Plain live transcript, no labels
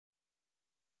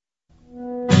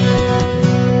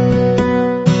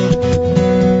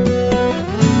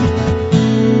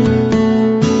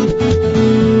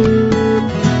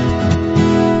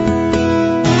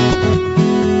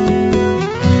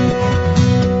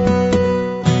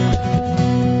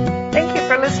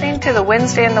to the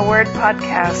Wednesday in the Word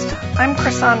podcast. I'm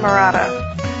Krisan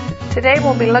Murata. Today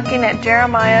we'll be looking at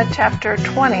Jeremiah chapter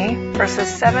 20, verses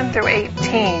 7 through 18.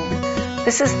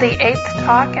 This is the 8th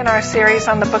talk in our series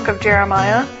on the book of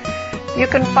Jeremiah. You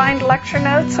can find lecture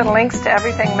notes and links to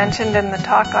everything mentioned in the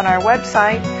talk on our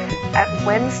website at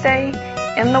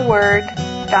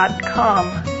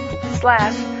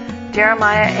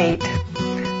wednesdayintheword.com/Jeremiah 8.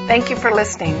 Thank you for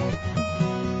listening.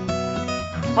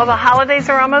 Well, the holidays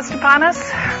are almost upon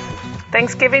us.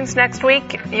 Thanksgiving's next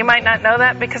week. You might not know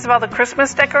that because of all the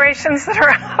Christmas decorations that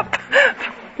are up.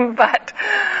 But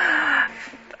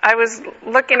I was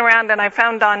looking around and I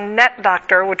found on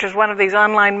NetDoctor, which is one of these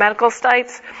online medical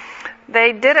sites,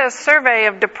 they did a survey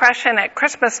of depression at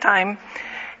Christmas time,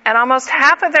 and almost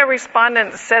half of their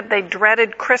respondents said they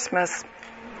dreaded Christmas.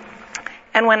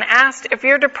 And when asked, if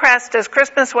you're depressed, does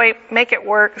Christmas make it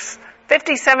worse?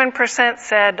 57%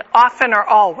 said often or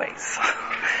always.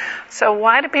 So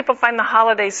why do people find the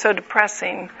holidays so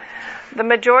depressing? The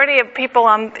majority of people,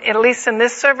 at least in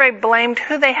this survey, blamed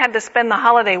who they had to spend the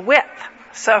holiday with.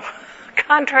 So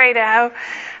contrary to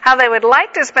how they would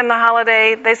like to spend the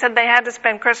holiday, they said they had to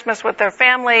spend Christmas with their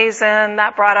families, and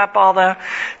that brought up all the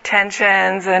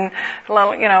tensions and,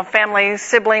 family,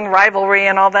 sibling rivalry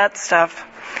and all that stuff.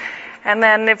 And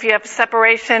then if you have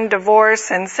separation,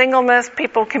 divorce, and singleness,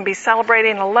 people can be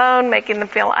celebrating alone, making them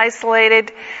feel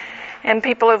isolated. And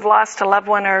people who've lost a loved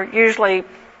one are usually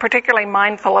particularly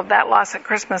mindful of that loss at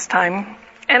Christmas time.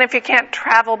 And if you can't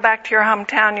travel back to your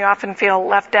hometown, you often feel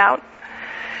left out.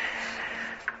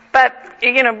 But,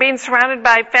 being surrounded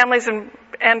by families and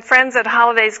friends at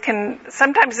holidays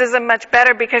sometimes isn't much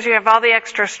better because you have all the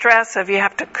extra stress of you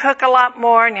have to cook a lot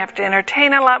more and you have to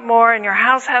entertain a lot more and your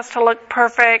house has to look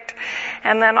perfect.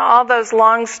 And then all those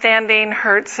long-standing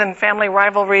hurts and family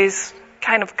rivalries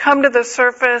kind of come to the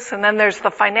surface, and then there's the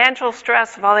financial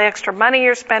stress of all the extra money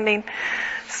you're spending.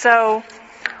 So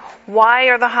why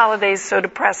are the holidays so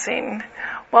depressing?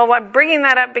 Well, I'm bringing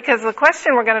that up because the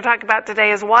question we're going to talk about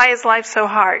today is, why is life so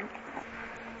hard?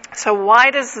 So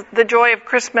why does the joy of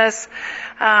Christmas,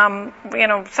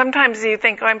 sometimes you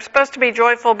think, I'm supposed to be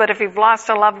joyful, but if you've lost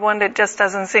a loved one, it just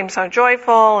doesn't seem so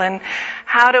joyful. And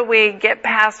how do we get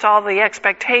past all the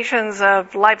expectations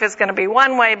of life is going to be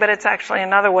one way, but it's actually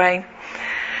another way?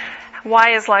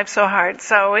 Why is life so hard?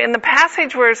 So in the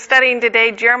passage we're studying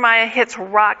today, Jeremiah hits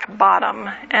rock bottom,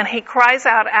 and he cries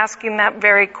out asking that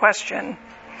very question.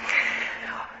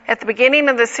 At the beginning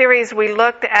of the series, we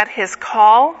looked at his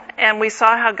call, and we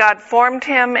saw how God formed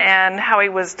him and how he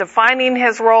was defining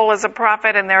his role as a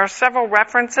prophet, and there are several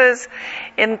references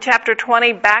in chapter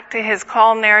 20 back to his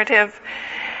call narrative.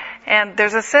 And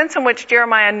there's a sense in which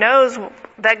Jeremiah knows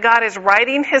that God is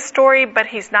writing his story, but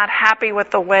he's not happy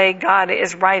with the way God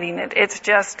is writing it. It's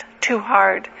just too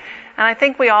hard. And I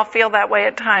think we all feel that way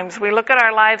at times. We look at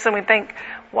our lives and we think,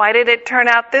 why did it turn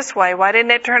out this way? Why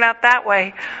didn't it turn out that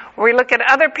way? Or we look at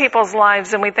other people's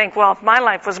lives and we think, well, if my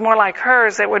life was more like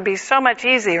hers, it would be so much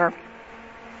easier.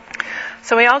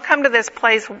 So we all come to this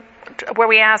place where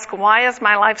we ask, why is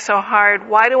my life so hard?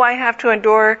 Why do I have to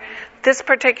endure this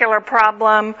particular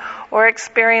problem or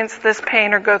experience this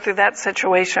pain or go through that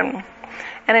situation?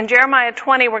 And in Jeremiah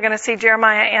 20, we're going to see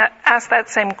Jeremiah ask that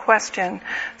same question.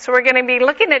 So we're going to be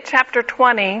looking at chapter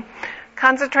 20,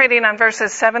 concentrating on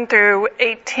verses 7 through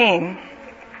 18.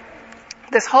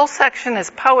 This whole section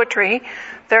is poetry.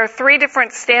 There are 3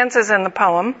 different stanzas in the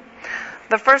poem.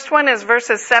 The first one is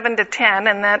verses 7 to 10,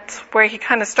 and that's where he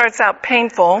kind of starts out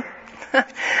painful.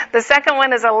 The second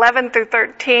one is 11 through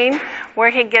 13,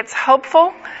 where he gets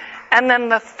hopeful. And then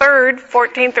the third,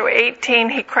 14 through 18,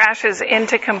 he crashes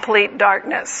into complete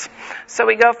darkness. So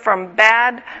we go from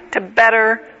bad to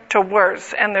better to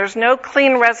worse. And there's no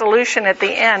clean resolution at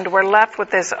the end. We're left with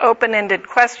this open-ended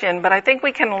question, but I think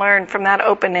we can learn from that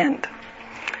open end.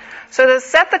 So to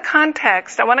set the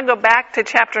context, I want to go back to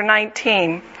chapter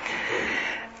 19.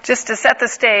 Just to set the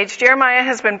stage, Jeremiah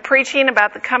has been preaching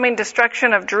about the coming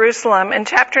destruction of Jerusalem, and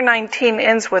chapter 19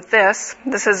 ends with this.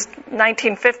 This is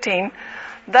 19:15.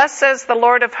 Thus says the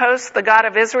Lord of hosts, the God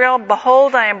of Israel,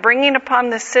 behold, I am bringing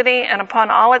upon this city and upon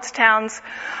all its towns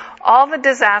all the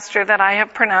disaster that I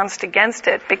have pronounced against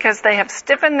it, because they have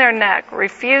stiffened their neck,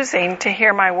 refusing to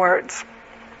hear my words.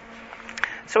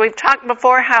 So we've talked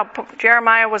before how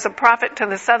Jeremiah was a prophet to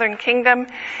the southern kingdom.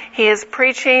 He is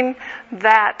preaching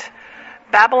that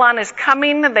Babylon is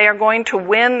coming. They are going to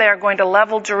win. They are going to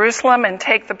level Jerusalem and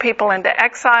take the people into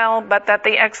exile, but that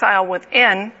the exile will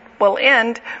end.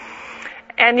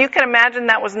 And you can imagine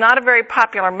that was not a very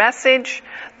popular message.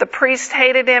 The priests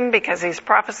hated him because he's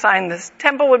prophesying this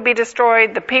temple would be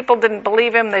destroyed. The people didn't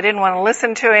believe him. They didn't want to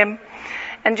listen to him.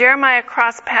 And Jeremiah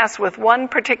crossed paths with one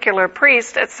particular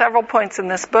priest at several points in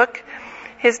this book.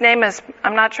 His name is,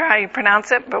 I'm not sure how you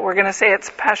pronounce it, but we're going to say it's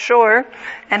Pashur.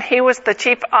 And he was the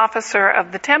chief officer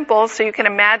of the temple. So you can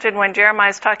imagine when Jeremiah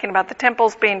is talking about the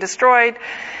temples being destroyed,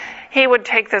 he would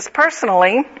take this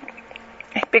personally,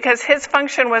 because his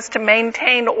function was to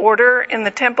maintain order in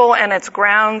the temple and its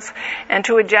grounds and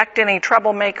to eject any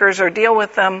troublemakers or deal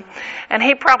with them. And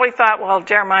he probably thought, well,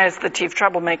 Jeremiah is the chief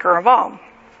troublemaker of all.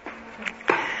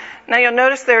 Now you'll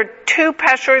notice there are two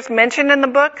Pashurs mentioned in the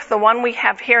book, the one we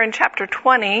have here in chapter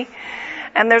 20,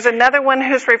 and there's another one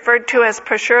who's referred to as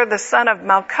Pashur the son of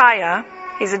Malchiah.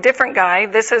 He's a different guy.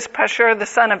 This is Pashur the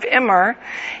son of Immer.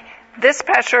 This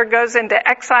Pashur goes into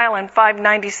exile in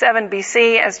 597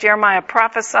 BC as Jeremiah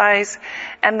prophesies,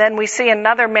 and then we see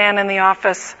another man in the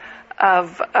office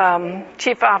of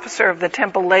chief officer of the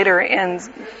temple later in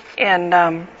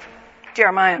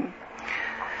Jeremiah.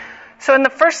 So in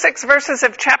the first 6 verses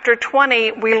of chapter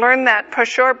 20, we learn that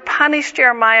Pashur punished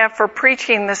Jeremiah for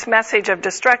preaching this message of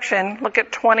destruction. Look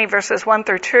at 20 verses 1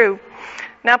 through 2.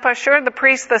 Now Pashur, the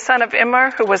priest, the son of Immer,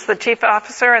 who was the chief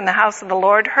officer in the house of the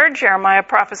Lord, heard Jeremiah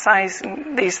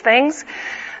prophesying these things.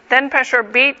 Then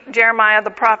Pashur beat Jeremiah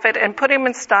the prophet and put him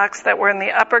in stocks that were in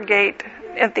the upper gate,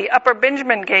 at the upper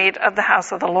Benjamin gate of the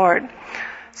house of the Lord.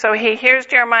 So he hears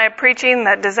Jeremiah preaching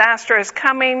that disaster is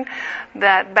coming,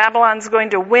 that Babylon's going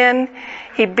to win.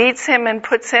 He beats him and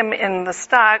puts him in the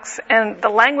stocks. And the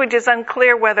language is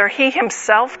unclear whether he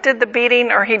himself did the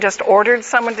beating or he just ordered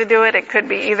someone to do it. It could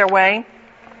be either way.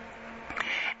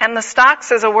 And the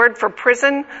stocks is a word for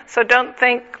prison, so don't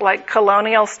think like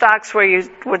colonial stocks where you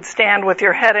would stand with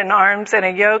your head and arms in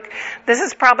a yoke. This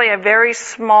is probably a very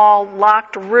small,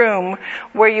 locked room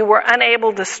where you were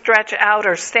unable to stretch out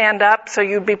or stand up, so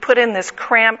you'd be put in this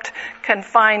cramped,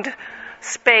 confined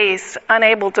space,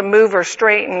 unable to move or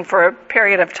straighten for a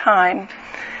period of time.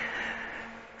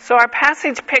 So our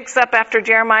passage picks up after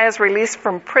Jeremiah's released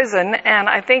from prison, and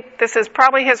I think this is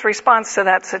probably his response to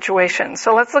that situation.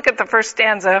 So let's look at the first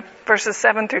stanza, verses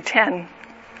 7 through 10.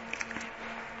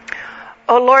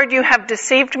 O Lord, you have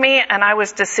deceived me, and I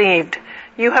was deceived.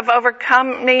 You have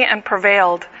overcome me and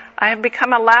prevailed. I have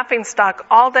become a laughingstock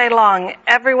all day long.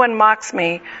 Everyone mocks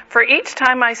me. For each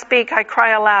time I speak, I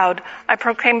cry aloud. I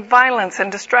proclaim violence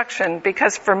and destruction,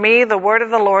 because for me the word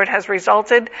of the Lord has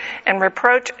resulted in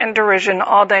reproach and derision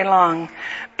all day long.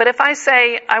 But if I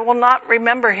say, I will not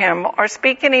remember him or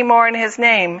speak any more in his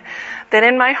name, then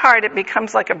in my heart it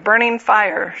becomes like a burning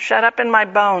fire, shut up in my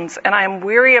bones, and I am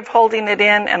weary of holding it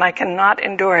in, and I cannot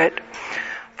endure it.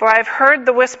 For I have heard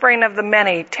the whispering of the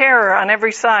many, terror on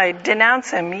every side. Denounce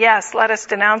him. Yes, let us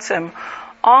denounce him.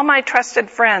 All my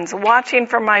trusted friends, watching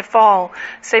for my fall,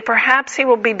 say perhaps he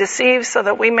will be deceived so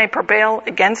that we may prevail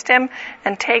against him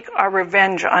and take our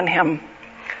revenge on him.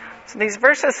 So these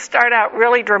verses start out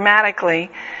really dramatically.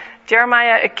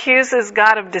 Jeremiah accuses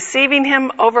God of deceiving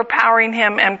him, overpowering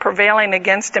him, and prevailing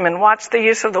against him. And watch the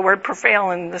use of the word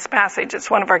prevail in this passage. It's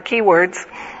one of our key words.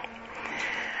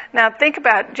 Now think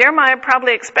about it. Jeremiah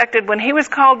probably expected when he was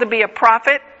called to be a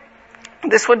prophet,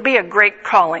 this would be a great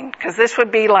calling, because this would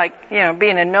be like,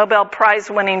 being a Nobel Prize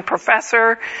winning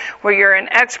professor where you're an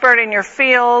expert in your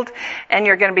field and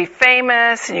you're going to be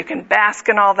famous and you can bask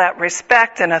in all that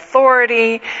respect and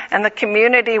authority, and the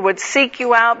community would seek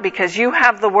you out because you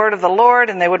have the word of the Lord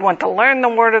and they would want to learn the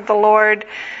word of the Lord.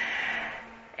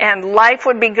 And life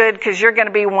would be good because you're going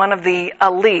to be one of the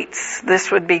elites.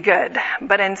 This would be good.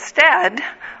 But instead,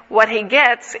 what he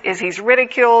gets is he's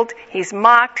ridiculed, he's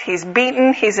mocked, he's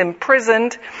beaten, he's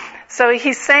imprisoned. So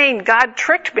he's saying, God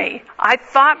tricked me. I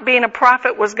thought being a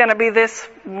prophet was going to be this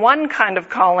one kind of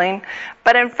calling,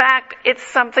 but in fact, it's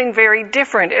something very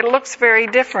different. It looks very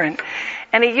different.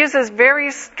 And he uses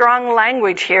very strong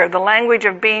language here. The language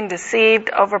of being deceived,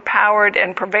 overpowered,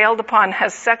 and prevailed upon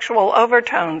has sexual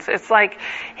overtones. It's like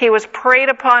he was preyed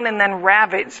upon and then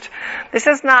ravaged. This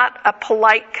is not a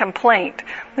polite complaint.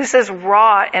 This is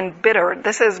raw and bitter.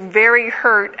 This is very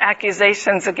hurt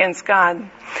accusations against God.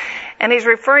 And he's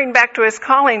referring back to his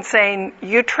calling, saying,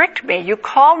 you tricked me. You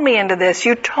called me into this.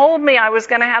 You told me I was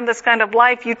going to have this kind of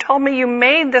life. You told me you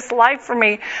made this life for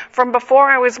me from before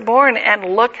I was born,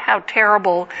 and look how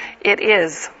terrible it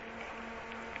is.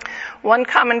 One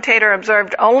commentator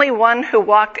observed, only one who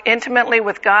walked intimately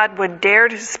with God would dare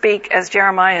to speak as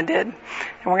Jeremiah did. And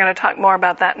we're going to talk more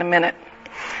about that in a minute.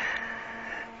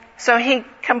 So he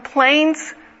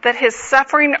complains that his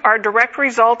suffering are a direct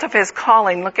result of his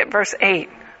calling. Look at verse 8.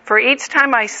 For each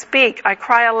time I speak, I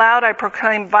cry aloud, I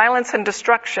proclaim violence and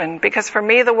destruction, because for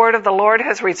me the word of the Lord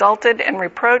has resulted in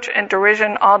reproach and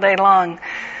derision all day long.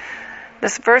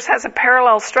 This verse has a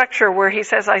parallel structure where he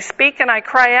says, I speak and I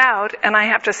cry out, and I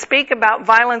have to speak about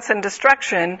violence and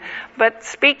destruction, but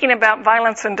speaking about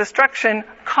violence and destruction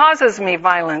causes me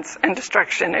violence and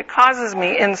destruction. It causes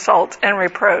me insult and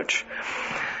reproach.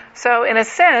 So in a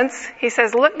sense, he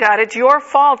says, look, God, it's your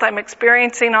fault I'm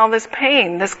experiencing all this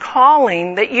pain. This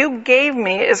calling that you gave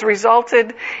me has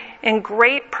resulted in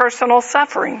great personal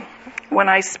suffering. When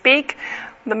I speak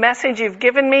the message you've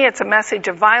given me, it's a message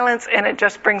of violence, and it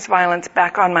just brings violence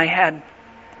back on my head.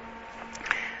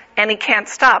 And he can't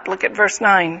stop. Look at verse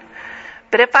 9.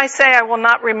 But if I say I will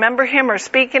not remember him or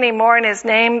speak any more in his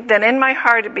name, then in my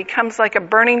heart it becomes like a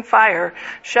burning fire,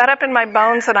 shut up in my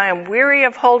bones, and I am weary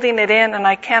of holding it in, and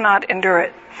I cannot endure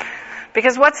it.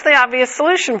 Because what's the obvious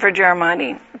solution for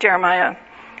Jeremiah?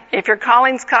 If your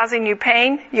calling's causing you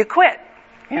pain, you quit.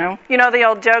 You know the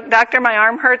old joke, doctor, my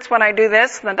arm hurts when I do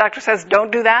this, and the doctor says,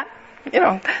 don't do that.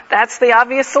 That's the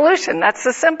obvious solution. That's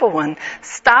the simple one.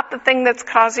 Stop the thing that's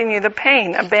causing you the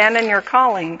pain. Abandon your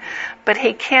calling. But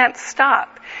he can't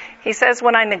stop. He says,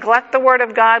 when I neglect the word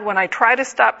of God, when I try to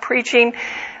stop preaching,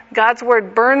 God's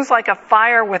word burns like a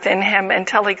fire within him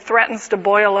until he threatens to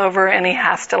boil over and he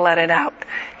has to let it out.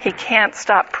 He can't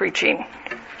stop preaching.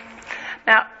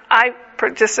 Now,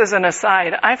 just as an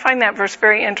aside, I find that verse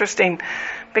very interesting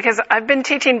because I've been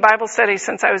teaching Bible studies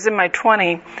since I was in my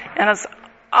 20s, and it's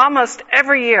almost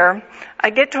every year I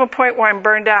get to a point where I'm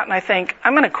burned out and I think,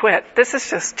 I'm going to quit. This is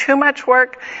just too much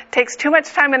work, takes too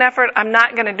much time and effort, I'm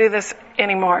not going to do this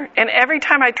anymore. And every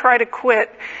time I try to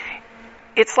quit,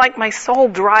 it's like my soul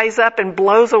dries up and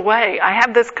blows away. I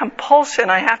have this compulsion.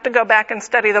 I have to go back and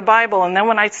study the Bible. And then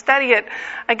when I study it,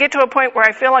 I get to a point where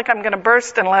I feel like I'm going to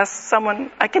burst unless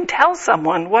I can tell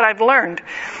someone what I've learned.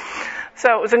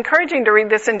 So it was encouraging to read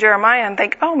this in Jeremiah and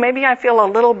think, oh, maybe I feel a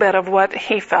little bit of what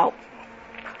he felt.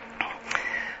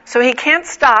 So he can't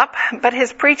stop, but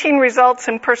his preaching results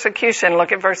in persecution.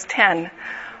 Look at verse 10.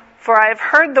 For I have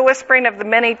heard the whispering of the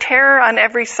many, terror on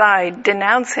every side.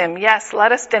 Denounce him. Yes,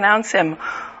 let us denounce him.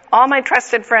 All my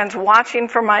trusted friends watching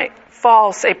for my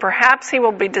fall say, perhaps he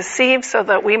will be deceived so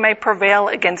that we may prevail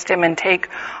against him and take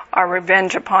our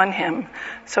revenge upon him.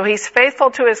 So he's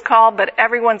faithful to his call, but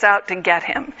everyone's out to get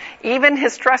him. Even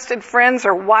his trusted friends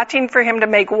are watching for him to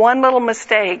make one little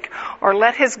mistake or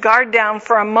let his guard down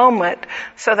for a moment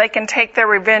so they can take their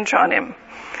revenge on him.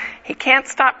 He can't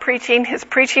stop preaching. His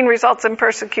preaching results in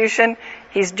persecution.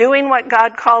 He's doing what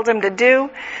God called him to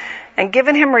do and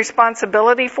given him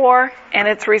responsibility for, and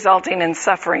it's resulting in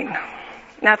suffering.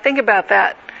 Now think about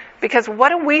that, because what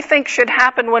do we think should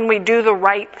happen when we do the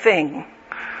right thing?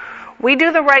 We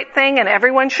do the right thing and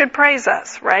everyone should praise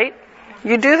us, right?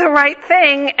 You do the right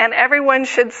thing and everyone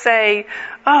should say,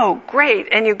 oh, great,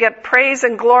 and you get praise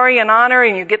and glory and honor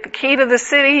and you get the key to the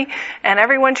city and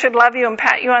everyone should love you and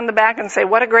pat you on the back and say,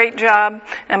 what a great job,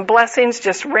 and blessings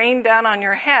just rain down on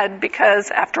your head because,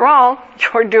 after all,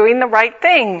 you're doing the right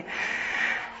thing.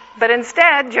 But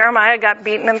instead, Jeremiah got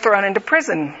beaten and thrown into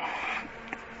prison.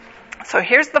 So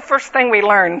here's the first thing we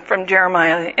learn from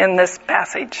Jeremiah in this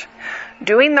passage.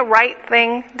 Doing the right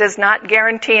thing does not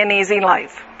guarantee an easy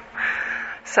life.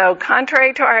 So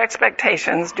contrary to our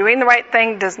expectations, doing the right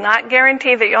thing does not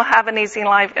guarantee that you'll have an easy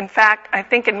life. In fact, I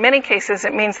think in many cases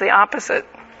it means the opposite.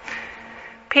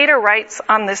 Peter writes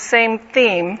on this same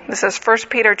theme. This is 1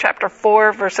 Peter chapter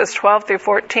 4, verses 12 through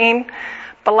 14.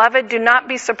 Beloved, do not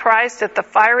be surprised at the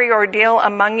fiery ordeal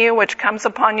among you which comes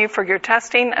upon you for your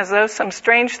testing, as though some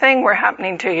strange thing were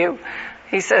happening to you.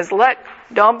 He says, look,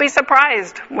 don't be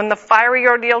surprised when the fiery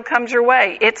ordeal comes your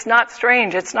way. It's not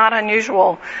strange. It's not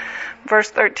unusual.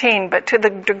 Verse 13, but to the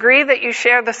degree that you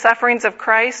share the sufferings of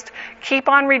Christ, keep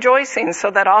on rejoicing, so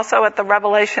that also at the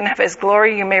revelation of his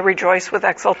glory you may rejoice with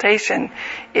exultation.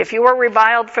 If you are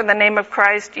reviled for the name of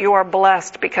Christ, you are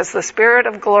blessed, because the Spirit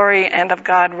of glory and of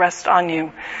God rests on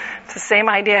you. It's the same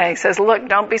idea. He says, look,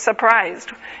 don't be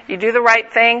surprised. You do the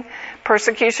right thing,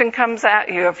 persecution comes at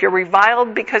you. If you're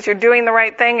reviled because you're doing the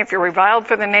right thing, if you're reviled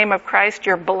for the name of Christ,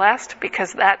 you're blessed,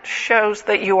 because that shows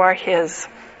that you are his.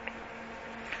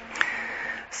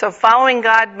 So following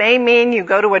God may mean you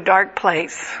go to a dark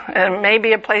place. It may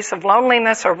be a place of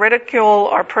loneliness or ridicule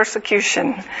or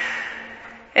persecution.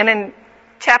 And in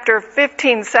chapter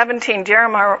 15, 17,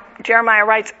 Jeremiah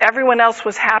writes, everyone else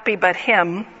was happy but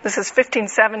him. This is 15,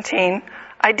 17.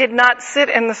 I did not sit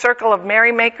in the circle of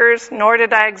merrymakers, nor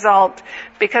did I exult.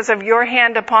 Because of your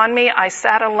hand upon me, I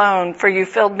sat alone, for you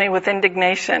filled me with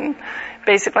indignation.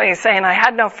 Basically, he's saying, I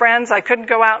had no friends. I couldn't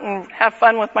go out and have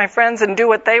fun with my friends and do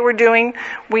what they were doing.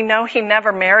 We know he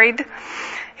never married.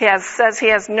 Says he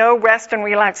has no rest and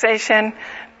relaxation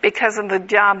because of the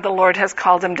job the Lord has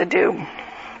called him to do.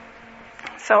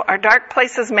 So our dark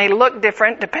places may look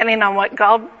different depending on what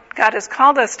God has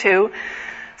called us to.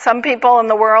 Some people in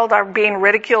the world are being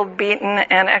ridiculed, beaten,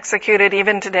 and executed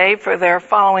even today for their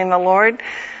following the Lord.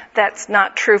 That's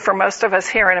not true for most of us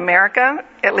here in America,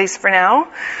 at least for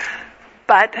now.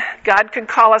 But God could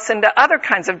call us into other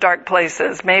kinds of dark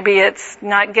places. Maybe it's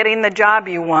not getting the job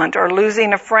you want, or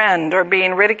losing a friend, or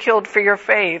being ridiculed for your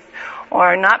faith,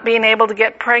 or not being able to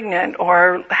get pregnant,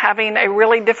 or having a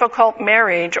really difficult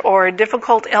marriage, or a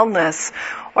difficult illness,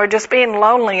 or just being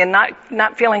lonely and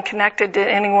not feeling connected to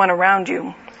anyone around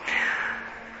you.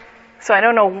 So I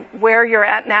don't know where you're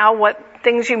at now, what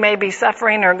things you may be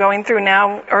suffering or going through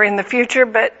now or in the future,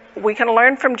 but we can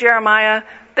learn from Jeremiah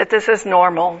that this is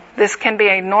normal. This can be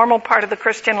a normal part of the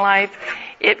Christian life.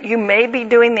 You may be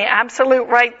doing the absolute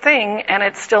right thing and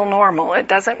it's still normal. It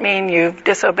doesn't mean you've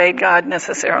disobeyed God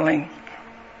necessarily.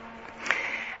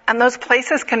 And those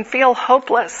places can feel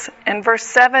hopeless. In verse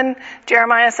 7,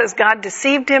 Jeremiah says God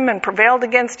deceived him and prevailed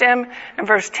against him. In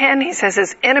verse 10, he says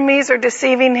his enemies are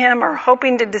deceiving him or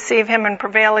hoping to deceive him and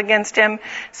prevail against him.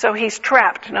 So he's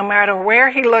trapped. No matter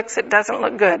where he looks, it doesn't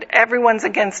look good. Everyone's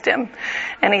against him.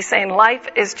 And he's saying life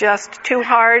is just too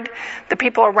hard. The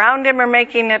people around him are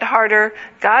making it harder.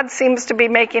 God seems to be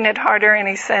making it harder. And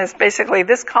he says basically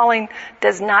this calling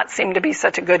does not seem to be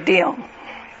such a good deal.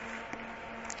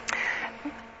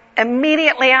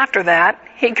 Immediately after that,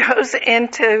 he goes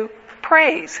into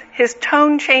praise. His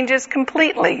tone changes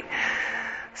completely.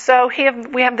 So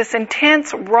we have this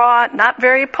intense, raw, not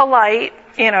very polite,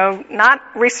 not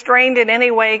restrained in any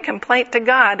way complaint to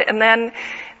God. And then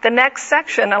the next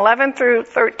section, 11 through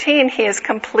 13, he is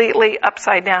completely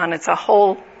upside down.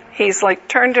 He's like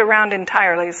turned around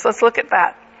entirely. So let's look at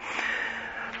that.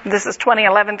 This is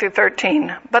 20:11 through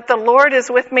 13. But the Lord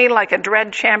is with me like a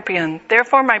dread champion.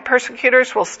 Therefore my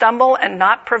persecutors will stumble and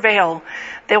not prevail.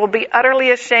 They will be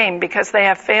utterly ashamed because they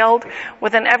have failed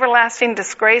with an everlasting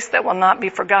disgrace that will not be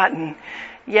forgotten.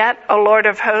 Yet, O Lord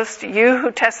of hosts, you who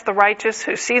test the righteous,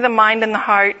 who see the mind and the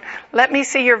heart, let me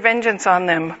see your vengeance on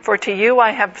them. For to you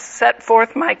I have set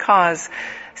forth my cause.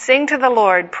 Sing to the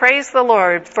Lord, praise the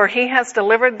Lord, for he has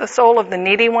delivered the soul of the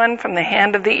needy one from the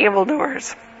hand of the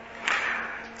evildoers.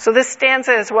 So this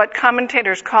stanza is what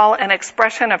commentators call an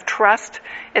expression of trust.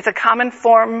 It's a common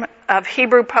form of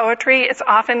Hebrew poetry. It's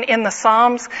often in the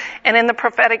Psalms and in the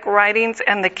prophetic writings.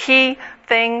 And the key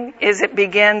thing is it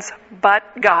begins, but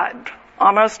God,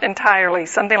 almost entirely.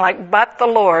 Something like, but the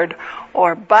Lord,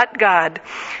 or but God.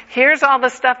 Here's all the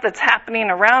stuff that's happening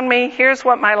around me. Here's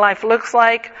what my life looks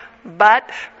like, but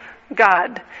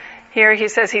God. Here he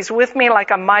says he's with me like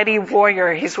a mighty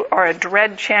warrior, or a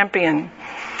dread champion.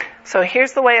 So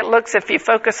here's the way it looks if you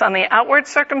focus on the outward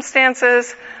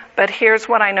circumstances, but here's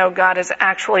what I know God is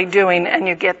actually doing, and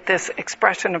you get this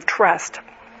expression of trust.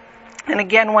 And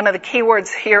again, one of the key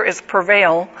words here is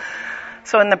prevail.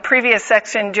 So in the previous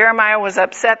section, Jeremiah was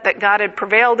upset that God had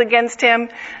prevailed against him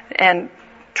and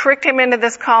tricked him into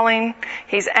this calling.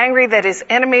 He's angry that his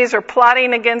enemies are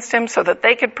plotting against him so that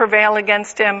they could prevail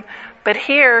against him. But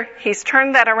here, he's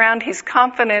turned that around. He's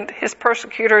confident his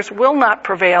persecutors will not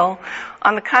prevail.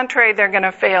 On the contrary, they're going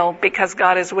to fail because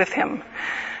God is with him.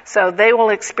 So they will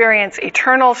experience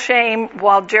eternal shame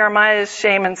while Jeremiah's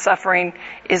shame and suffering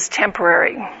is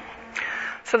temporary.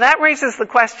 So that raises the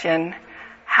question,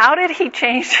 how did he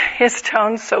change his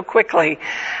tone so quickly?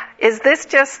 Is this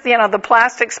just, the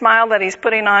plastic smile that he's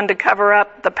putting on to cover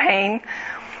up the pain?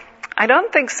 I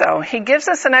don't think so. He gives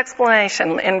us an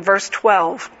explanation in verse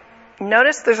 12.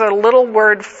 Notice there's a little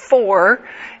word for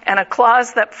and a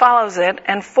clause that follows it,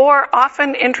 and for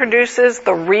often introduces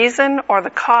the reason or the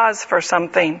cause for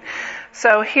something.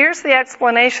 So here's the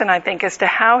explanation, I think, as to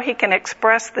how he can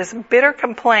express this bitter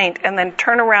complaint and then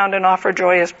turn around and offer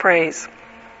joyous praise.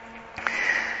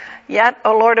 Yet,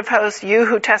 O Lord of hosts, you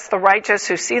who test the righteous,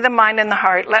 who see the mind and the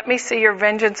heart, let me see your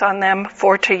vengeance on them,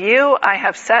 for to you I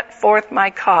have set forth my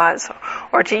cause,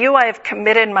 or to you I have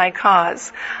committed my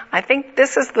cause. I think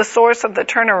this is the source of the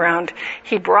turnaround.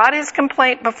 He brought his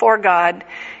complaint before God.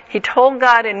 He told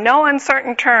God in no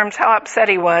uncertain terms how upset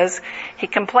he was. He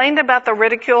complained about the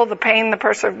ridicule, the pain,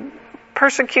 the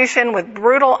persecution with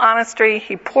brutal honesty.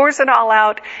 He pours it all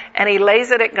out and he lays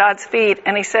it at God's feet,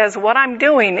 and he says, what I'm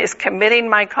doing is committing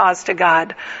my cause to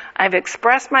God. I've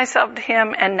expressed myself to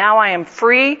him, and now I am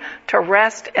free to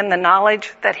rest in the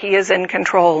knowledge that he is in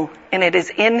control and it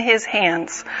is in his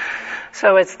hands.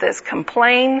 So it's this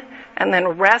complain and then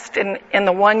rest in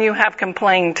the one you have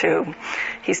complained to.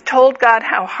 He's told God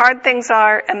how hard things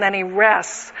are, and then he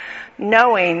rests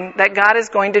knowing that God is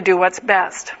going to do what's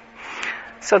best.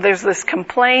 So there's this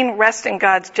complain, rest in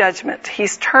God's judgment.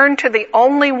 He's turned to the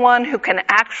only one who can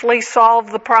actually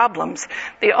solve the problems,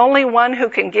 the only one who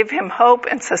can give him hope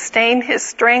and sustain his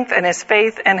strength and his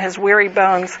faith and his weary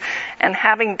bones. And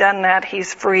having done that,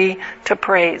 he's free to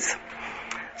praise.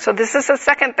 So this is the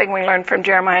second thing we learned from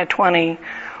Jeremiah 20.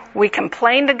 We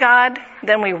complain to God,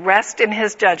 then we rest in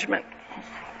his judgment.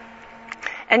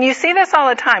 And you see this all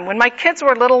the time. When my kids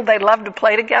were little, they loved to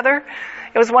play together.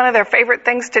 It was one of their favorite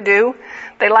things to do.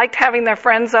 They liked having their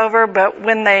friends over, but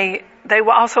when they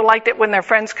also liked it when their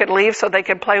friends could leave so they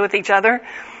could play with each other.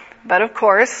 But of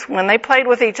course, when they played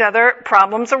with each other,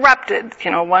 problems erupted.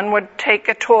 One would take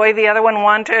a toy the other one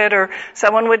wanted, or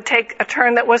someone would take a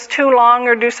turn that was too long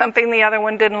or do something the other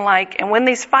one didn't like. And when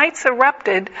these fights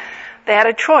erupted, they had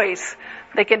a choice.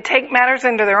 They could take matters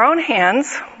into their own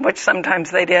hands, which sometimes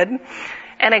they did,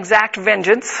 and exact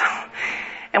vengeance.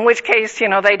 In which case,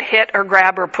 they'd hit or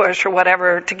grab or push or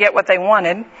whatever to get what they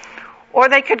wanted. Or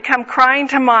they could come crying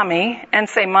to Mommy and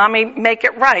say, Mommy, make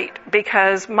it right.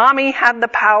 Because Mommy had the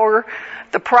power,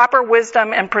 the proper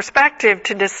wisdom and perspective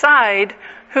to decide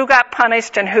who got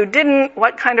punished and who didn't,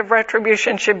 what kind of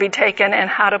retribution should be taken, and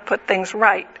how to put things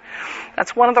right.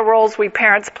 That's one of the roles we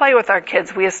parents play with our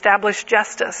kids. We establish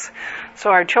justice. So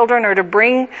our children are to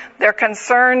bring their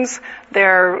concerns,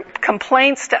 their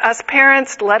complaints to us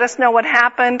parents, to let us know what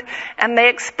happened, and they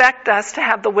expect us to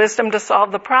have the wisdom to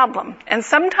solve the problem. And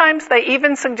sometimes they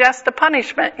even suggest a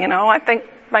punishment. I think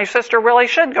my sister really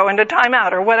should go into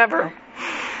timeout or whatever.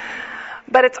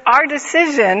 But it's our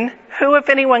decision who, if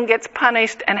anyone, gets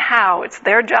punished and how. It's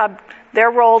their job, their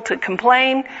role to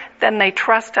complain, then they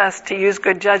trust us to use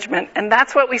good judgment. And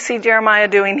that's what we see Jeremiah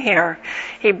doing here.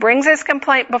 He brings his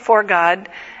complaint before God,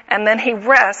 and then he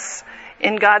rests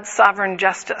in God's sovereign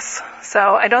justice. So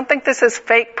I don't think this is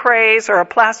fake praise or a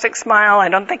plastic smile. I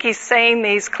don't think he's saying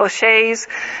these cliches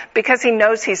because he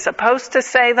knows he's supposed to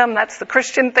say them. That's the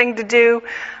Christian thing to do.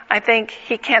 I think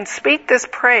he can speak this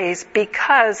praise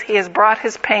because he has brought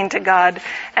his pain to God,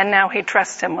 and now he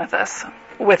trusts him with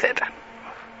it.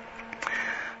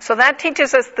 So that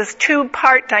teaches us this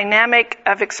two-part dynamic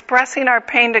of expressing our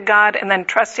pain to God and then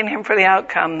trusting him for the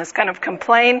outcome. This kind of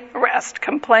complain,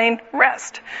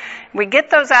 rest. We get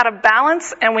those out of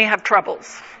balance and we have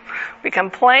troubles. We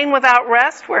complain without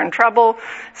rest, we're in trouble.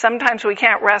 Sometimes we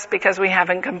can't rest because we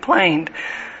haven't complained.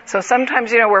 So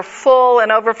sometimes, we're full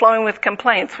and overflowing with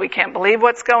complaints. We can't believe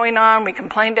what's going on. We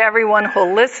complain to everyone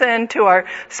who'll listen, to our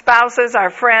spouses, our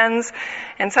friends.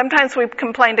 And sometimes we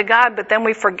complain to God, but then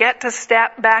we forget to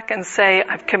step back and say,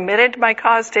 I've committed my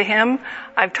cause to him.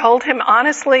 I've told him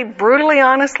honestly, brutally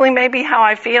honestly, maybe how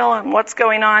I feel and what's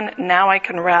going on. Now I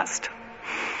can rest.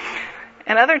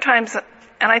 And other times,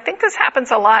 and I think this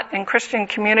happens a lot in Christian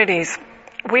communities,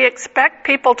 we expect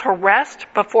people to rest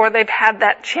before they've had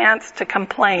that chance to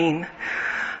complain.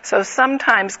 So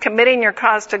sometimes committing your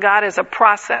cause to God is a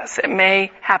process. It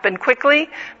may happen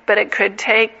quickly, but it could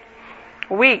take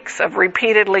weeks of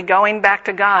repeatedly going back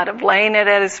to God, of laying it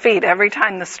at his feet every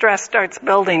time the stress starts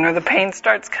building or the pain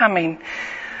starts coming.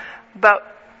 But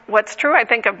what's true, I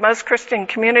think, of most Christian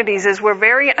communities is we're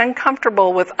very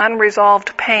uncomfortable with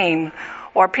unresolved pain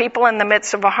or people in the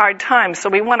midst of a hard time. So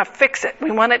we want to fix it.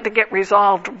 We want it to get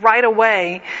resolved right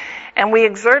away. And we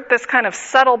exert this kind of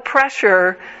subtle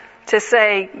pressure to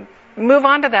say, move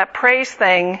on to that praise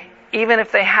thing, even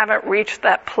if they haven't reached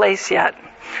that place yet.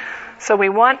 So we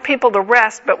want people to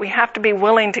rest, but we have to be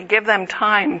willing to give them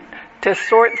time to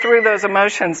sort through those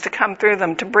emotions, to come through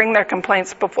them, to bring their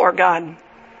complaints before God.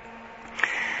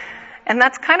 And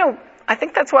that's I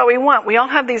think that's what we want. We all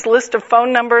have these list of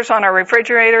phone numbers on our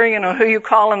refrigerator, who you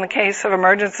call in the case of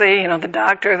emergency, the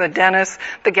doctor, the dentist,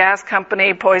 the gas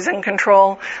company, poison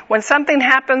control. When something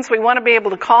happens, we want to be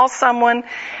able to call someone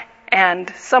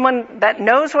that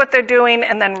knows what they're doing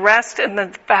and then rest in the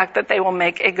fact that they will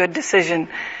make a good decision.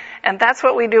 And that's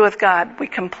what we do with God. We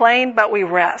complain, but we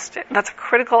rest. That's a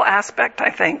critical aspect, I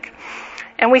think.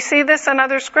 And we see this in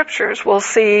other scriptures.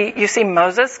 You see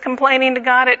Moses complaining to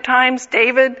God at times,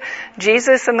 David,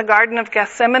 Jesus in the Garden of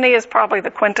Gethsemane is probably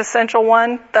the quintessential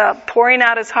one, the pouring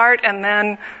out his heart and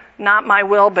then not my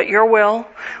will but your will.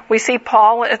 We see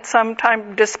Paul at some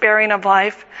time despairing of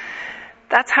life.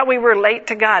 That's how we relate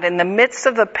to God. In the midst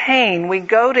of the pain, we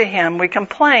go to him, we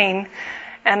complain,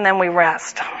 and then we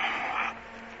rest.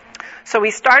 So we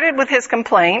started with his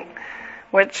complaint,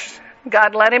 which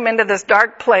God led him into this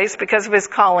dark place because of his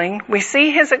calling. We see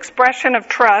his expression of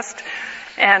trust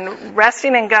and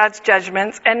resting in God's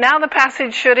judgments. And now the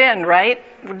passage should end, right?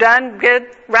 We're done, good,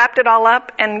 wrapped it all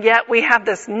up, and yet we have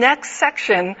this next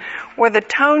section where the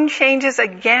tone changes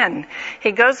again.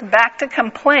 He goes back to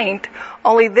complaint,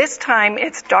 only this time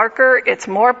it's darker, it's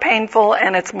more painful,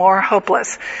 and it's more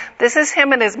hopeless. This is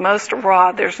him at his most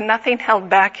raw. There's nothing held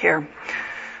back here.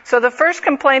 So the first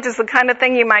complaint is the kind of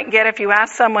thing you might get if you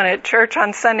ask someone at church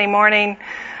on Sunday morning,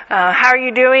 how are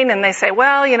you doing? And they say,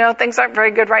 well, things aren't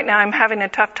very good right now. I'm having a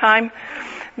tough time.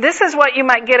 This is what you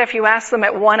might get if you ask them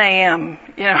at 1 a.m.,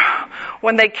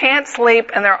 when they can't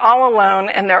sleep and they're all alone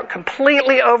and they're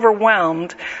completely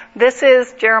overwhelmed. This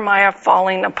is Jeremiah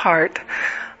falling apart.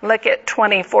 Look at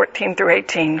 20:14 through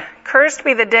 18. Cursed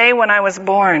be the day when I was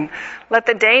born. Let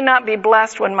the day not be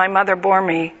blessed when my mother bore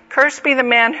me. Cursed be the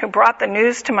man who brought the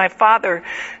news to my father,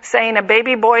 saying, a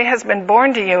baby boy has been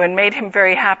born to you, and made him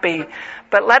very happy.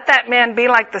 But let that man be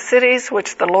like the cities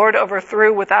which the Lord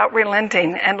overthrew without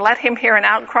relenting, and let him hear an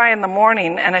outcry in the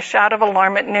morning and a shout of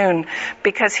alarm at noon,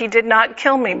 because he did not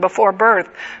kill me before birth,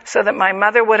 so that my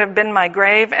mother would have been my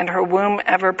grave and her womb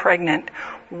ever pregnant.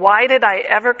 Why did I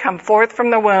ever come forth from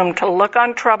the womb to look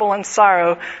on trouble and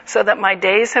sorrow, so that my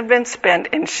days have been spent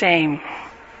in shame?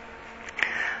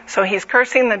 So he's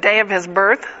cursing the day of his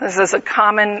birth. This is a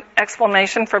common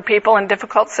explanation for people in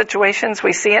difficult situations.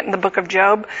 We see it in the book of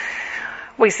Job.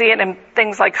 We see it in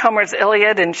things like Homer's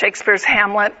Iliad and Shakespeare's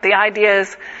Hamlet. The idea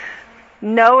is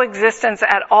no existence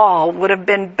at all would have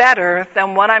been better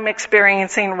than what I'm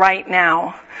experiencing right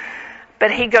now.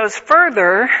 But he goes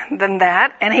further than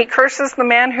that, and he curses the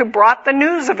man who brought the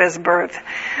news of his birth.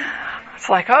 It's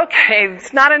like, okay,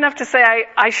 it's not enough to say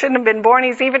I shouldn't have been born.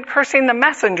 He's even cursing the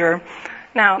messenger.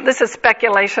 Now, this is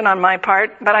speculation on my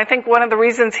part, but I think one of the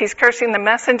reasons he's cursing the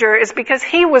messenger is because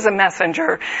he was a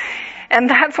messenger. And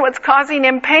that's what's causing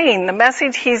him pain. The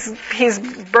message he's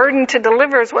burdened to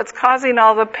deliver is what's causing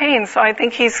all the pain. So I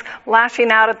think he's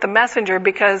lashing out at the messenger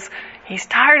because he's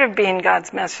tired of being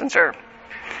God's messenger.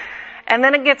 And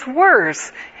then it gets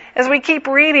worse. As we keep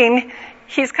reading,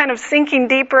 he's kind of sinking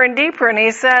deeper and deeper, and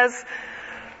he says,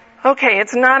 okay,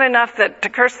 it's not enough that to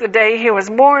curse the day he was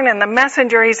born, and the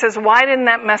messenger, he says, why didn't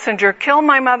that messenger kill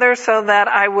my mother so that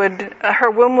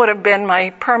her womb would have been my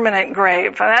permanent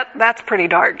grave? That's pretty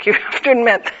dark. You have to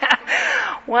admit that.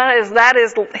 That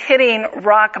is hitting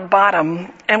rock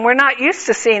bottom. And we're not used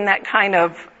to seeing that kind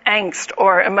of angst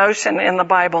or emotion in the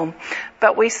Bible.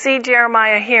 But we see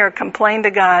Jeremiah here complain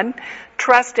to God,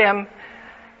 trust him,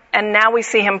 and now we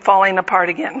see him falling apart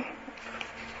again.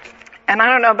 And I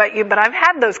don't know about you, but I've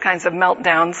had those kinds of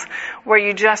meltdowns where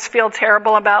you just feel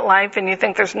terrible about life and you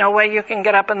think there's no way you can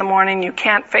get up in the morning, you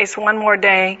can't face one more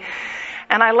day.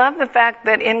 And I love the fact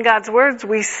that in God's words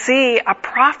we see a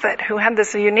prophet who had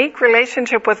this unique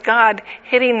relationship with God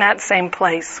hitting that same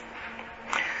place.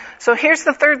 So here's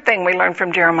the third thing we learn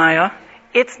from Jeremiah.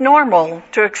 It's normal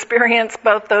to experience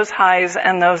both those highs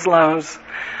and those lows.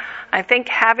 I think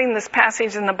having this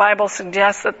passage in the Bible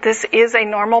suggests that this is a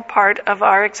normal part of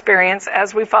our experience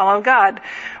as we follow God.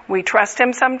 We trust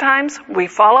him sometimes, we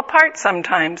fall apart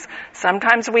sometimes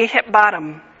we hit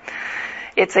bottom.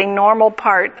 It's a normal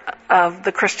part of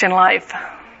the Christian life.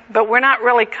 But we're not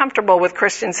really comfortable with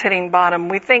Christians hitting bottom.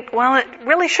 We think, well, it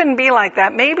really shouldn't be like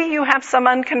that. Maybe you have some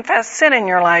unconfessed sin in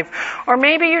your life. Or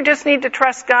maybe you just need to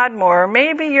trust God more. Or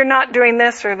maybe you're not doing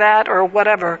this or that or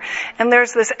whatever. And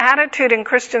there's this attitude in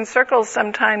Christian circles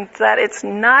sometimes that it's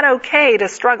not okay to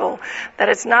struggle. That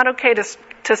it's not okay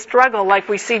to struggle like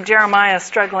we see Jeremiah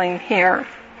struggling here.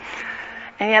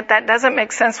 And yet that doesn't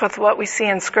make sense with what we see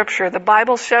in Scripture. The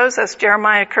Bible shows us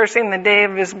Jeremiah cursing the day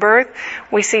of his birth.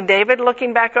 We see David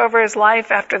looking back over his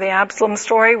life after the Absalom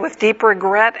story with deep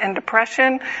regret and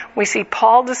depression. We see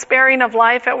Paul despairing of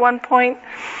life at one point.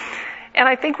 And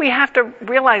I think we have to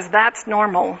realize that's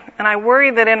normal. And I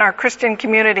worry that in our Christian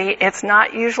community, it's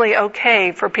not usually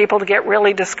okay for people to get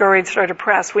really discouraged or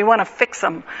depressed. We want to fix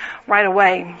them right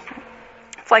away.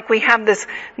 Like we have this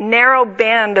narrow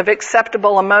band of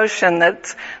acceptable emotion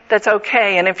that's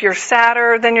okay. And if you're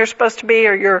sadder than you're supposed to be,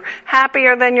 or you're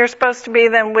happier than you're supposed to be,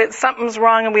 then something's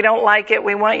wrong and we don't like it.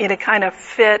 We want you to kind of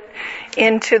fit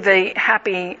into the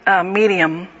happy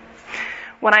medium.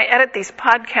 When I edit these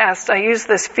podcasts, I use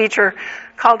this feature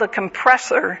called a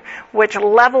compressor, which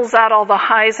levels out all the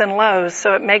highs and lows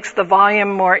so it makes the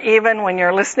volume more even when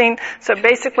you're listening. So it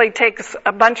basically takes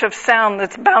a bunch of sound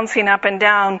that's bouncing up and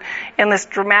down in this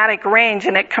dramatic range,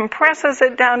 and it compresses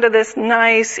it down to this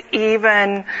nice,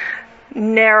 even,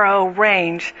 narrow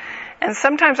range. And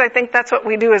sometimes I think that's what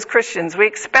we do as Christians. We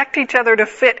expect each other to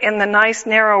fit in the nice,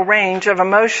 narrow range of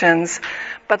emotions,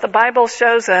 but the Bible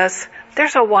shows us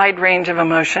There's a wide range of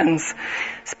emotions.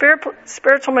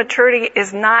 Spiritual maturity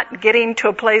is not getting to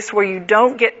a place where you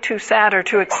don't get too sad or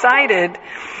too excited.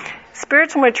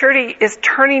 Spiritual maturity is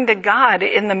turning to God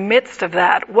in the midst of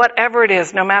that, whatever it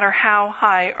is, no matter how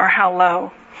high or how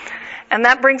low. And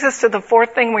that brings us to the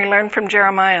fourth thing we learned from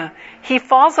Jeremiah. He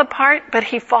falls apart, but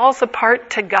he falls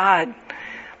apart to God.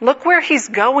 Look where he's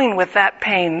going with that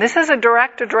pain. This is a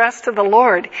direct address to the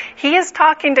Lord. He is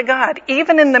talking to God.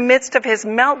 Even in the midst of his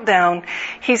meltdown,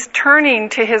 he's turning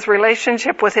to his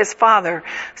relationship with his Father.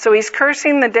 So he's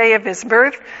cursing the day of his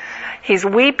birth. He's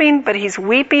weeping, but he's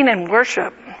weeping in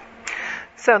worship.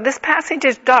 So this passage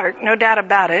is dark, no doubt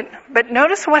about it. But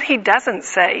notice what he doesn't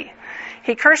say.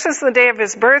 He curses the day of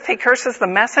his birth. He curses the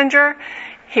messenger.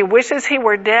 He wishes he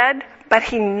were dead, but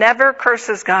he never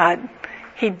curses God.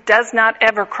 He does not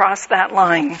ever cross that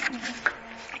line.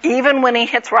 Even when he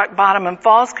hits rock bottom and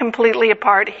falls completely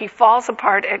apart, he falls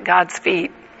apart at God's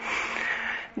feet.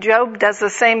 Job does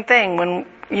the same thing. When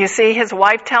you see his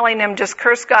wife telling him, just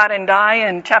curse God and die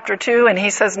in chapter 2, and he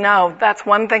says, no, that's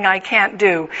one thing I can't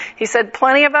do. He said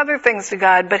plenty of other things to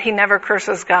God, but he never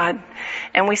curses God.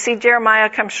 And we see Jeremiah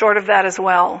come short of that as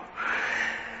well.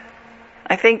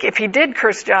 I think if he did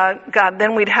curse God,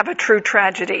 then we'd have a true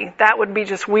tragedy. That would be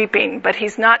just weeping. But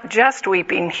he's not just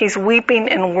weeping. He's weeping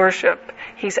in worship.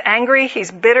 He's angry, he's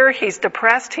bitter, he's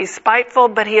depressed, he's spiteful,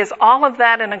 but he is all of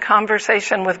that in a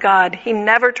conversation with God. He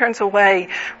never turns away.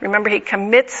 Remember, he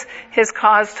commits his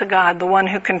cause to God, the one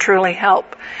who can truly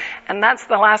help. And that's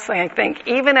the last thing I think.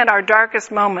 Even at our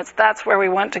darkest moments, that's where we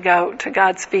want to go, to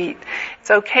God's feet. It's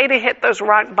okay to hit those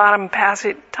rock bottom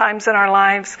times in our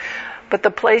lives, but the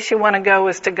place you want to go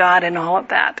is to God in all of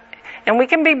that. And we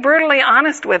can be brutally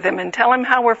honest with him and tell him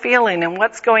how we're feeling and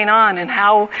what's going on and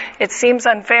how it seems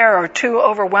unfair or too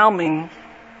overwhelming.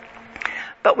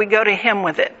 But we go to him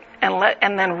with it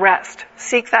and then rest.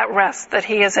 Seek that rest that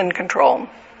he is in control.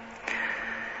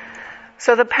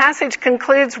 So the passage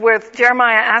concludes with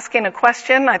Jeremiah asking a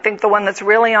question, I think the one that's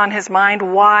really on his mind.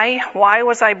 Why? Why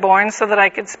was I born so that I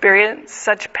could experience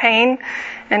such pain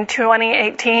in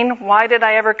 2018? Why did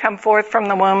I ever come forth from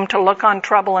the womb to look on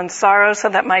trouble and sorrow so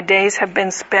that my days have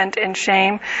been spent in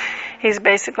shame? He's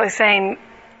basically saying,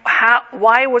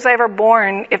 why was I ever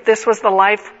born if this was the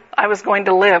life I was going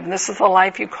to live? This is the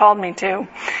life you called me to.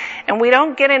 And we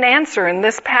don't get an answer in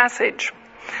this passage.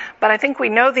 But I think we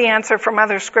know the answer from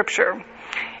other scripture.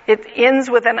 It ends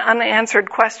with an unanswered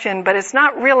question, but it's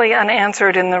not really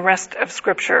unanswered in the rest of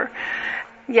scripture.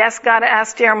 Yes, God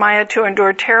asked Jeremiah to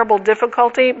endure terrible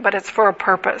difficulty, but it's for a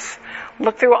purpose.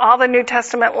 Look through all the New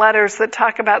Testament letters that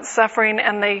talk about suffering,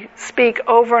 and they speak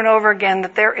over and over again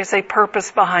that there is a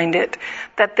purpose behind it,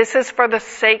 that this is for the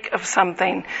sake of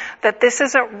something, that this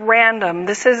isn't random,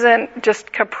 this isn't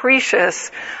just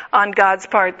capricious on God's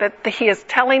part, that he is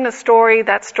telling a story,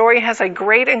 that story has a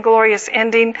great and glorious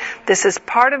ending, this is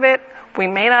part of it. We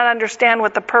may not understand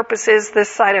what the purpose is this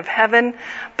side of heaven,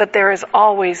 but there is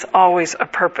always, always a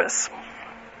purpose.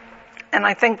 And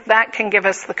I think that can give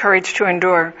us the courage to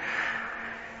endure.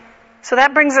 So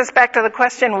that brings us back to the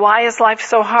question, why is life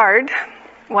so hard?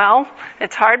 Well,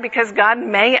 it's hard because God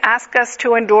may ask us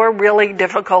to endure really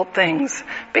difficult things,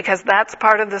 because that's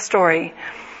part of the story.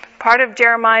 Part of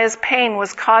Jeremiah's pain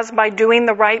was caused by doing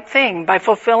the right thing, by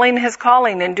fulfilling his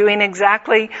calling and doing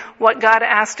exactly what God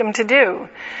asked him to do.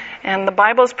 And the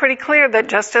Bible is pretty clear that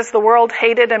just as the world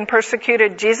hated and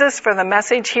persecuted Jesus for the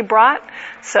message he brought,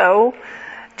 so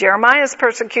Jeremiah is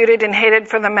persecuted and hated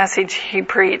for the message he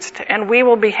preached. And we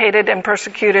will be hated and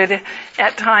persecuted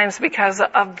at times because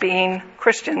of being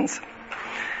Christians.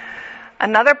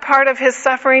 Another part of his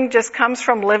suffering just comes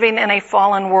from living in a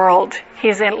fallen world.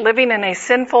 He's living in a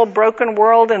sinful, broken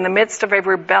world in the midst of a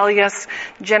rebellious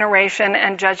generation,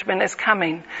 and judgment is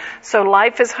coming. So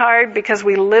life is hard because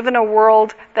we live in a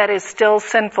world that is still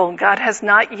sinful. God has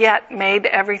not yet made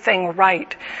everything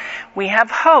right. We have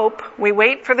hope. We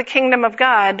wait for the kingdom of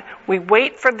God. We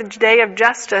wait for the day of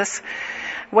justice,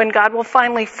 when God will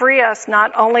finally free us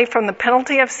not only from the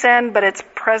penalty of sin, but its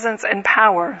presence and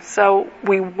power. So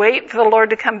we wait for the Lord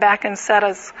to come back and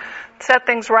set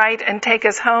things right and take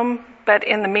us home. But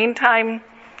in the meantime,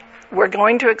 we're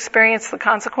going to experience the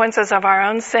consequences of our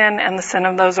own sin and the sin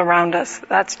of those around us.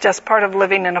 That's just part of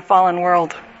living in a fallen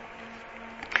world.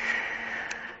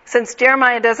 Since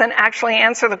Jeremiah doesn't actually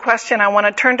answer the question, I want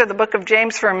to turn to the book of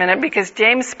James for a minute, because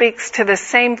James speaks to the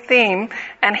same theme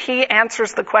and he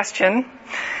answers the question.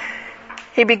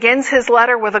 He begins his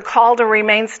letter with a call to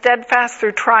remain steadfast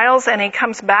through trials, and he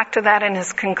comes back to that in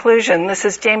his conclusion. This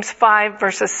is James 5,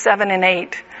 verses 7 and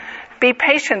 8. Be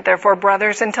patient, therefore,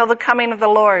 brothers, until the coming of the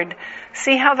Lord.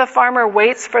 See how the farmer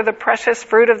waits for the precious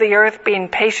fruit of the earth, being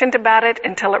patient about it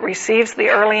until it receives the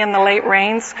early and the late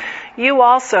rains. You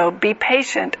also, be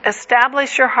patient.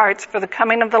 Establish your hearts, for the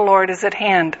coming of the Lord is at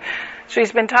hand. So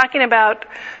he's been talking about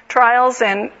trials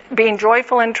and being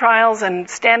joyful in trials and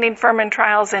standing firm in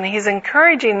trials, and he's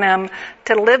encouraging them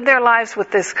to live their lives with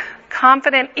this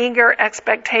confident, eager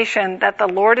expectation that the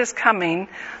Lord is coming,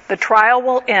 the trial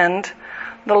will end,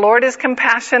 the Lord is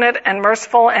compassionate and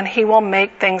merciful, and He will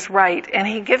make things right. And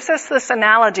He gives us this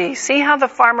analogy. See how the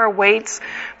farmer waits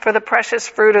for the precious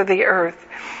fruit of the earth.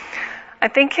 I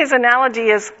think his analogy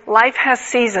is life has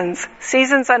seasons.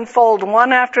 Seasons unfold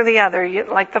one after the other.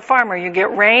 Like the farmer, you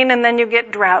get rain and then you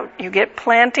get drought. You get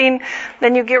planting,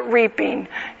 then you get reaping.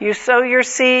 You sow your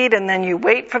seed and then you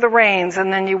wait for the rains,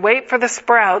 and then you wait for the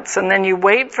sprouts, and then you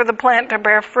wait for the plant to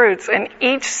bear fruits. And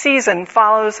each season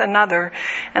follows another.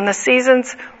 And the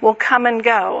seasons will come and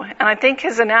go. And I think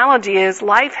his analogy is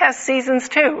life has seasons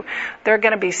too. There are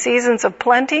going to be seasons of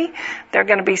plenty. There are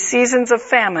going to be seasons of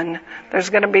famine.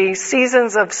 There's going to be seasons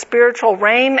of spiritual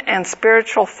rain and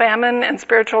spiritual famine and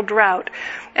spiritual drought.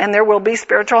 And there will be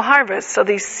spiritual harvest. So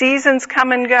these seasons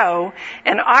come and go,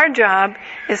 and our job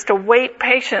is to wait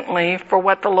patiently for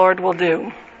what the Lord will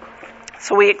do.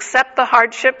 So we accept the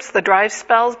hardships, the dry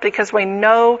spells, because we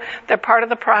know they're part of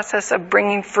the process of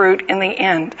bringing fruit in the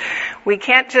end. We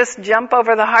can't just jump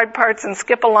over the hard parts and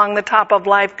skip along the top of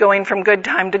life going from good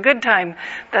time to good time.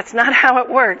 That's not how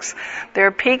it works. There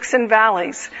are peaks and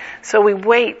valleys. So we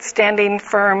wait, standing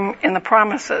firm in the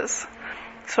promises.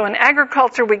 So in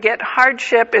agriculture, we get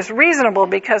hardship is reasonable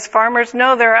because farmers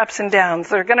know there are ups and downs.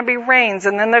 There are going to be rains,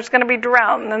 and then there's going to be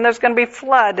drought, and then there's going to be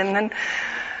flood,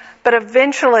 but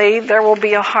eventually there will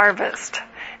be a harvest.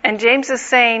 And James is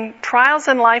saying trials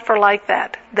in life are like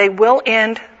that. They will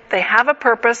end. They have a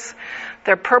purpose.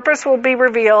 Their purpose will be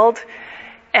revealed.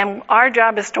 And our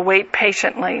job is to wait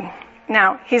patiently.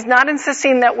 Now, he's not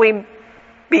insisting that we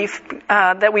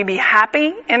be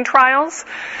happy in trials.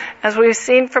 As we've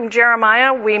seen from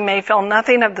Jeremiah, we may feel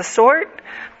nothing of the sort,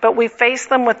 but we face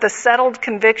them with the settled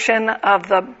conviction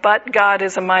of but God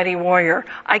is a mighty warrior.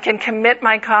 I can commit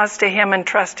my cause to Him and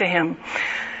trust to Him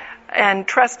and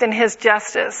trust in His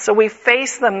justice. So we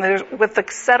face them with the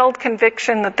settled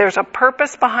conviction that there's a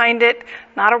purpose behind it,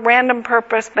 not a random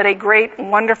purpose, but a great,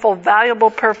 wonderful, valuable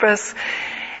purpose,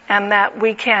 and that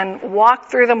we can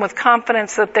walk through them with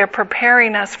confidence that they're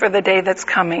preparing us for the day that's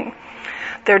coming.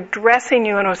 They're dressing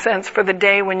you, in a sense, for the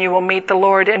day when you will meet the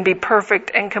Lord and be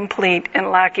perfect and complete and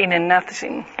lacking in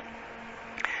nothing.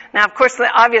 Now, of course, the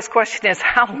obvious question is,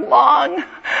 how long?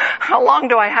 How long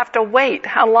do I have to wait?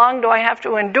 How long do I have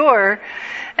to endure?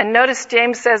 And notice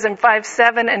James says in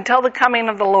 5:7, until the coming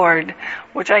of the Lord,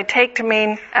 which I take to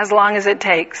mean as long as it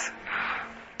takes.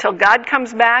 Till God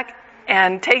comes back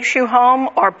and takes you home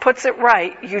or puts it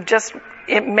right.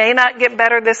 It may not get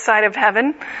better this side of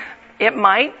heaven. It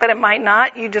might, but it might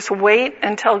not. You just wait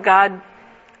until God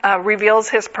reveals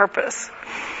His purpose.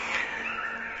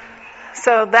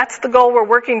 So that's the goal we're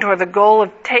working toward, the goal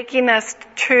of taking us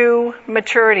to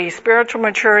maturity, spiritual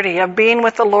maturity, of being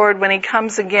with the Lord when He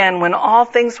comes again, when all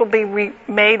things will be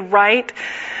made right,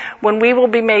 when we will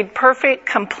be made perfect,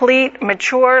 complete,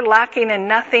 mature, lacking in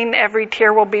nothing. Every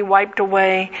tear will be wiped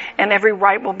away and every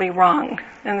right will be wrong.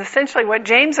 And essentially what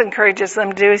James encourages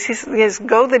them to do is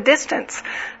go the distance.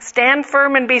 Stand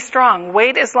firm and be strong.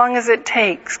 Wait as long as it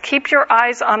takes. Keep your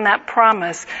eyes on that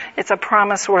promise. It's a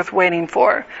promise worth waiting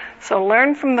for. So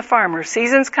learn from the farmer.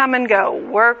 Seasons come and go.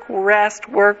 Work, rest.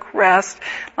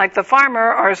 Like the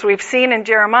farmer, or as we've seen in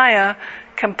Jeremiah,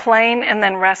 complain and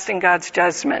then rest in God's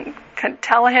judgment.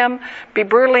 Tell Him, be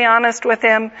brutally honest with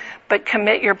Him, but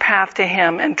commit your path to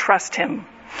Him and trust Him.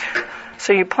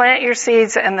 So you plant your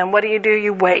seeds, and then what do?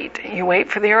 You wait. You wait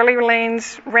for the early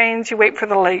rains, you wait for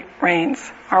the late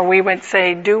rains. Or we would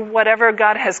say, do whatever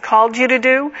God has called you to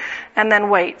do, and then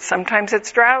wait. Sometimes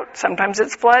it's drought, sometimes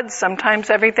it's floods,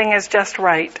 sometimes everything is just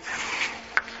right.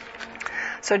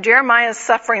 So Jeremiah's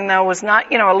suffering, though, was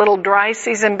not, a little dry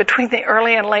season between the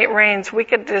early and late rains. We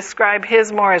could describe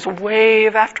his more as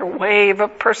wave after wave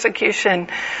of persecution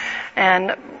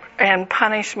and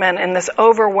punishment in this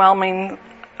overwhelming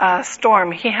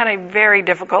storm. He had a very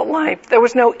difficult life. There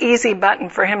was no easy button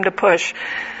for him to push.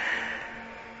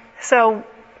 So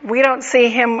we don't see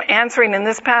him answering in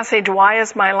this passage, why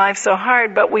is my life so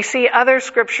hard? But we see other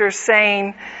scriptures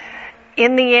saying,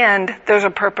 in the end, there's a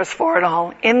purpose for it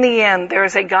all. In the end, there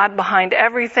is a God behind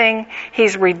everything.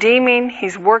 He's redeeming.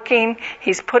 He's working.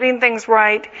 He's putting things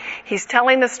right. He's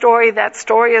telling the story. That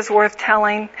story is worth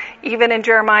telling. Even in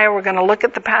Jeremiah, we're going to look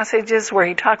at the passages where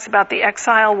he talks about the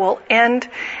exile will end,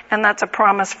 and that's a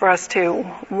promise for us too.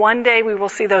 One day we will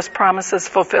see those promises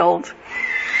fulfilled.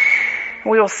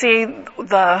 We will see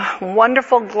the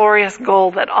wonderful, glorious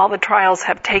goal that all the trials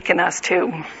have taken us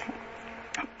to.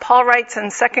 Paul writes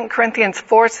in 2 Corinthians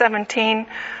 4:17,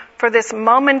 "For this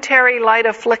momentary light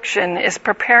affliction is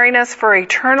preparing us for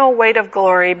eternal weight of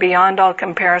glory beyond all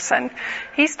comparison."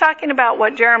 He's talking about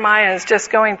what Jeremiah is just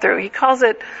going through. He calls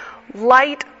it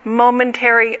light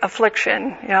momentary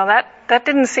affliction. You know, that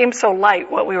didn't seem so light,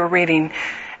 what we were reading.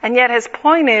 And yet his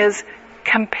point is,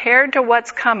 compared to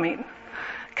what's coming,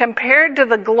 compared to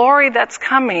the glory that's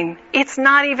coming, it's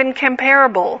not even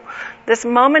comparable. This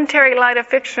momentary light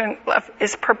affliction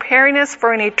is preparing us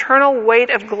for an eternal weight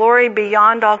of glory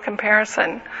beyond all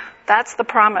comparison. That's the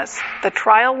promise. The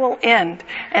trial will end,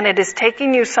 and it is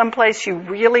taking you someplace you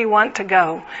really want to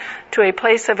go, to a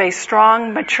place of a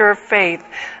strong, mature faith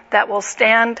that will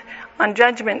stand on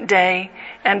Judgment Day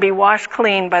and be washed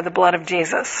clean by the blood of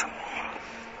Jesus.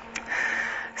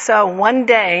 So one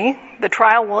day, the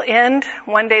trial will end.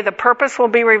 One day, the purpose will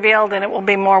be revealed, and it will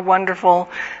be more wonderful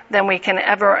than we can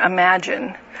ever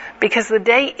imagine. Because the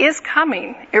day is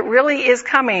coming. It really is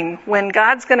coming when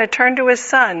God's going to turn to his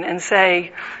Son and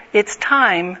say, "It's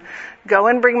time. Go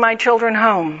and bring my children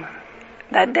home."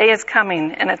 That day is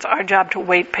coming, and it's our job to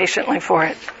wait patiently for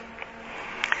it.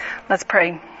 Let's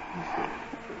pray.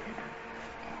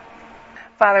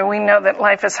 Father, we know that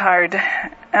life is hard,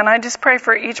 and I just pray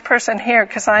for each person here,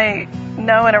 because I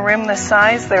know in a room this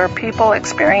size there are people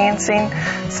experiencing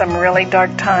some really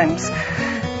dark times.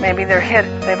 Maybe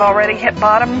they've already hit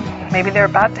bottom, maybe they're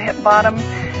about to hit bottom,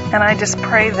 and I just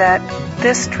pray that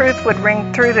this truth would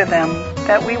ring through to them,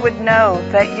 that we would know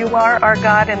that you are our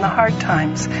God in the hard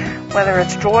times, whether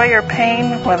it's joy or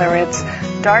pain, whether it's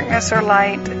darkness or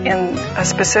light in a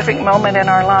specific moment in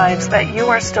our lives, that you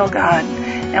are still God,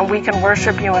 and we can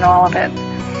worship you in all of it.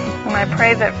 And I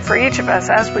pray that for each of us,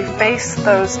 as we face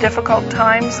those difficult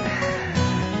times,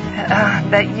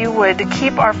 that you would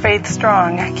keep our faith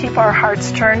strong, keep our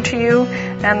hearts turned to you,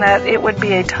 and that it would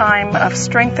be a time of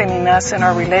strengthening us in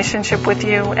our relationship with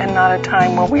you, and not a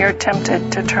time where we are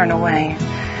tempted to turn away.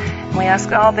 And we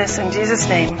ask all this in Jesus'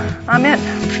 name.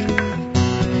 Amen.